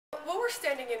What we're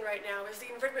standing in right now is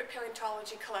the invertebrate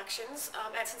paleontology collections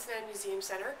at Cincinnati Museum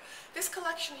Center. This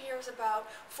collection here is about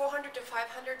 400 to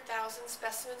 500,000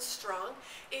 specimens strong.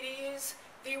 It is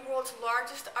the world's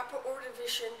largest upper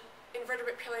Ordovician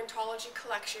invertebrate paleontology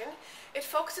collection. It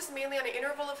focuses mainly on an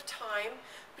interval of time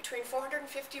between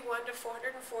 451 to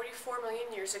 444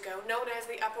 million years ago, known as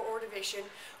the upper Ordovician,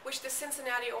 which the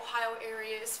Cincinnati, Ohio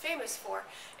area is famous for.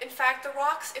 In fact, the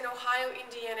rocks in Ohio,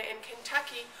 Indiana, and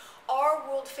Kentucky are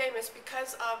world famous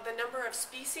because of the number of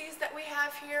species that we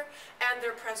have here and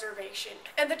their preservation.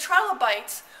 And the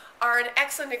trilobites are an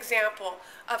excellent example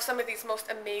of some of these most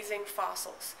amazing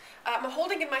fossils. I'm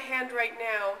holding in my hand right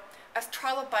now a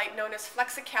trilobite known as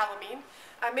flexicalamine.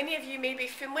 Many of you may be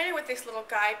familiar with this little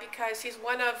guy because he's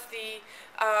one of the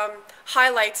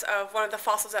highlights of one of the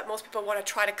fossils that most people want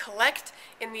to try to collect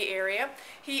in the area.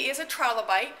 He is a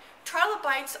trilobite.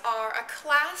 Trilobites are a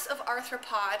class of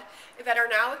arthropod that are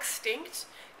now extinct.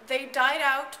 They died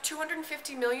out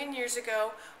 250 million years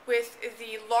ago with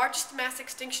the largest mass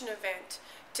extinction event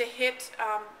to hit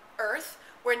Earth,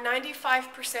 where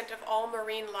 95% of all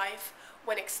marine life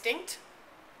went extinct.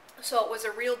 So it was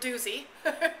a real doozy.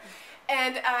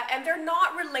 And they're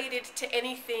not related to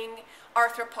anything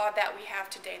arthropod that we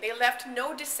have today. They left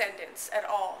no descendants at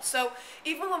all. So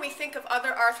even when we think of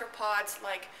other arthropods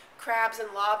like crabs and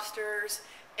lobsters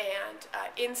and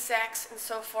insects and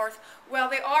so forth, well,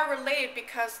 they are related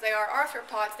because they are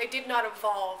arthropods. They did not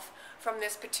evolve from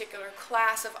this particular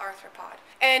class of arthropod.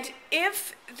 And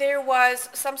if there was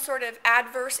some sort of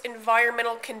adverse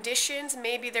environmental conditions,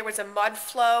 maybe there was a mud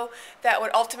flow that would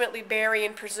ultimately bury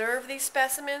and preserve these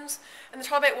specimens, and the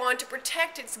trilobite wanted to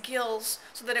protect its gills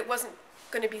so that it wasn't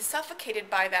going to be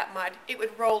suffocated by that mud, it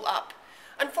would roll up.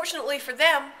 Unfortunately for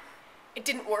them, it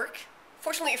didn't work.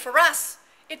 Fortunately for us,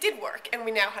 it did work, and we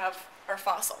now have our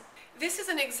fossil. This is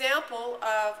an example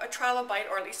of a trilobite,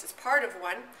 or at least it's part of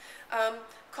one,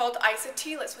 called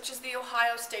Isotelus, which is the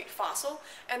Ohio State fossil,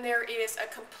 and there is a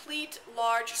complete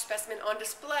large specimen on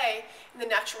display in the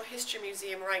Natural History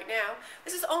Museum right now.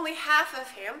 This is only half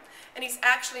of him, and he's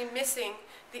actually missing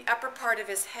the upper part of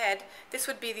his head. This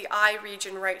would be the eye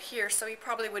region right here, so he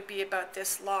probably would be about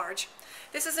this large.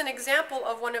 This is an example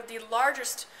of one of the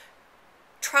largest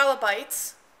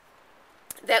trilobites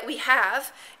that we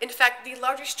have. In fact, the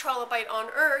largest trilobite on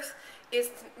Earth is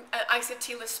an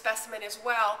Isotelus specimen as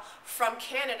well from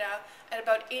Canada at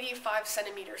about 85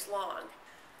 centimeters long.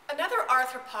 Another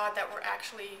arthropod that we're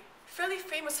actually fairly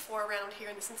famous for around here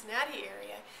in the Cincinnati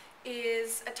area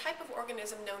is a type of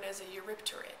organism known as a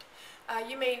eurypterid.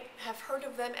 You may have heard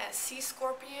of them as sea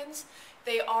scorpions.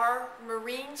 They are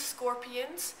marine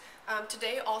scorpions.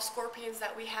 Today, all scorpions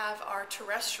that we have are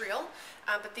terrestrial,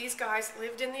 but these guys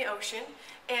lived in the ocean.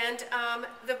 And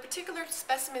the particular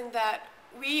specimen that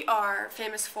we are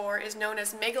famous for is known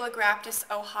as Megalograptis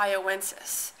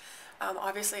ohioensis.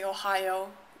 Obviously, Ohio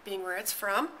being where it's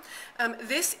from.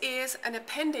 This is an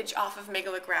appendage off of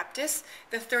Megalograptis,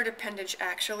 the third appendage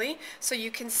actually. So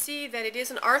you can see that it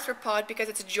is an arthropod because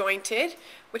it's jointed,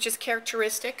 which is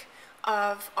characteristic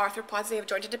of arthropods. They have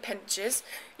jointed appendages.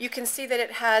 You can see that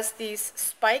it has these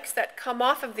spikes that come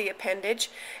off of the appendage,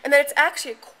 and that it's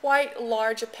actually a quite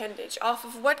large appendage off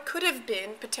of what could have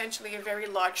been potentially a very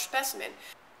large specimen.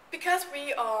 Because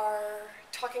we are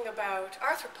talking about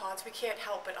arthropods, we can't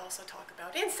help but also talk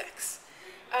about insects.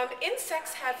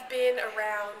 Insects have been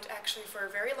around actually for a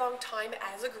very long time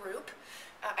as a group,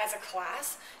 as a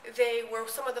class. They were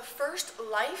some of the first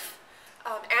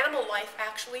animal life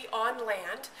actually on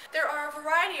land. There are a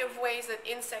variety of ways that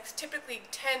insects typically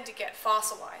tend to get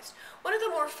fossilized. One of the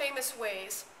more famous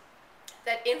ways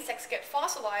that insects get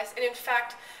fossilized, and in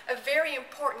fact a very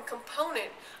important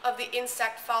component of the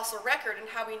insect fossil record and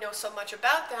how we know so much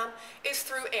about them, is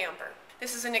through amber.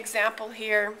 This is an example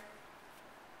here,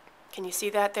 can you see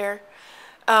that there,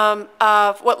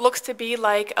 of what looks to be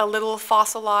like a little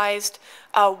fossilized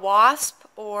wasp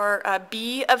or a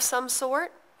bee of some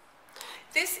sort.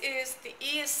 This is the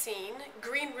Eocene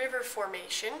Green River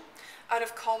Formation out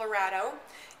of Colorado.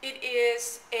 It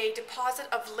is a deposit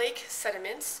of lake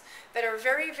sediments that are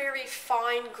very, very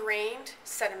fine-grained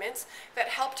sediments that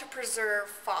help to preserve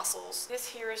fossils. This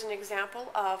here is an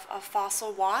example of a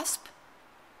fossil wasp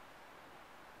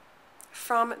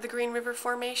from the Green River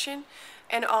Formation,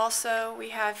 and also we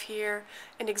have here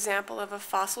an example of a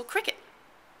fossil cricket.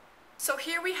 So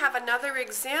here we have another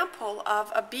example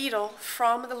of a beetle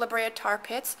from the La Brea tar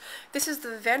pits. This is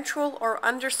the ventral or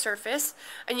undersurface,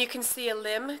 and you can see a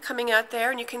limb coming out there,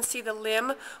 and you can see the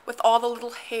limb with all the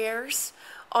little hairs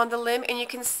on the limb, and you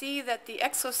can see that the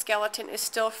exoskeleton is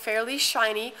still fairly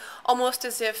shiny, almost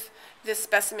as if this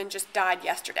specimen just died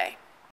yesterday.